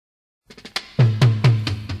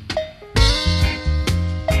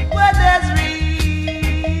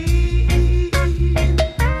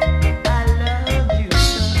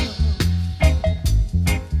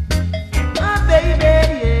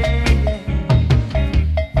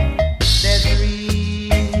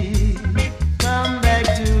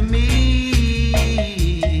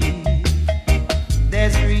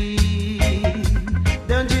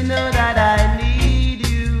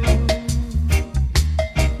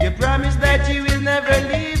You promise that you will never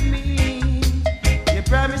leave me. You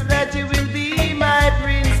promise that you will be my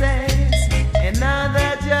princess. And now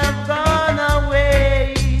that you've gone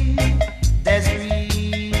away, there's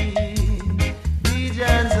real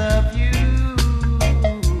visions of you.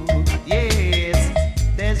 Yes,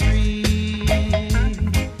 there's real.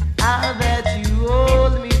 How that you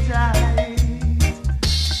hold me tight.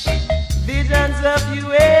 Visions of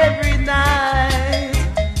you every night.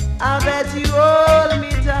 How that you hold me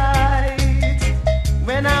tight.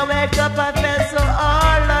 When I wake up, I feel so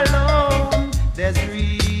all alone. There's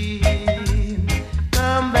real.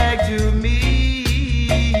 Come back to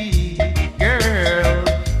me, girl.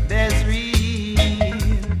 There's real.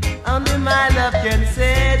 Only my love can save.